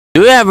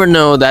Do you ever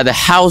know that the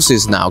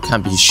houses now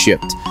can be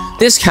shipped?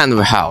 This kind of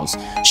house,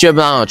 shipped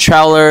on a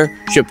trailer,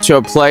 shipped to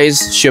a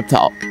place, shipped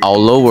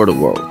all over the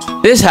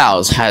world. This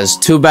house has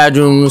 2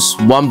 bedrooms,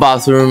 1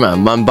 bathroom,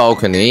 and 1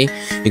 balcony.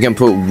 You can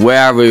put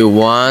wherever you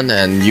want,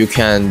 and you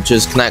can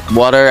just connect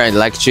water and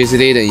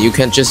electricity, then you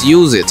can just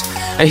use it.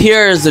 And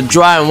here is the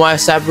dry and wet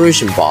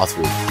separation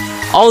bathroom.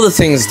 All the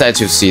things that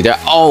you see, they're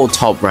all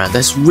top brand.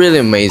 That's really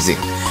amazing.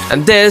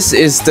 And this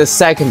is the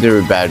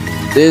secondary bedroom.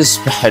 This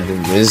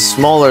bedroom is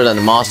smaller than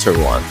the master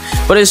one,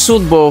 but it's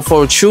suitable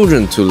for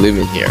children to live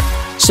in here.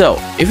 So,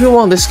 if you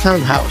want this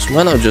kind of house,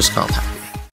 why not just contact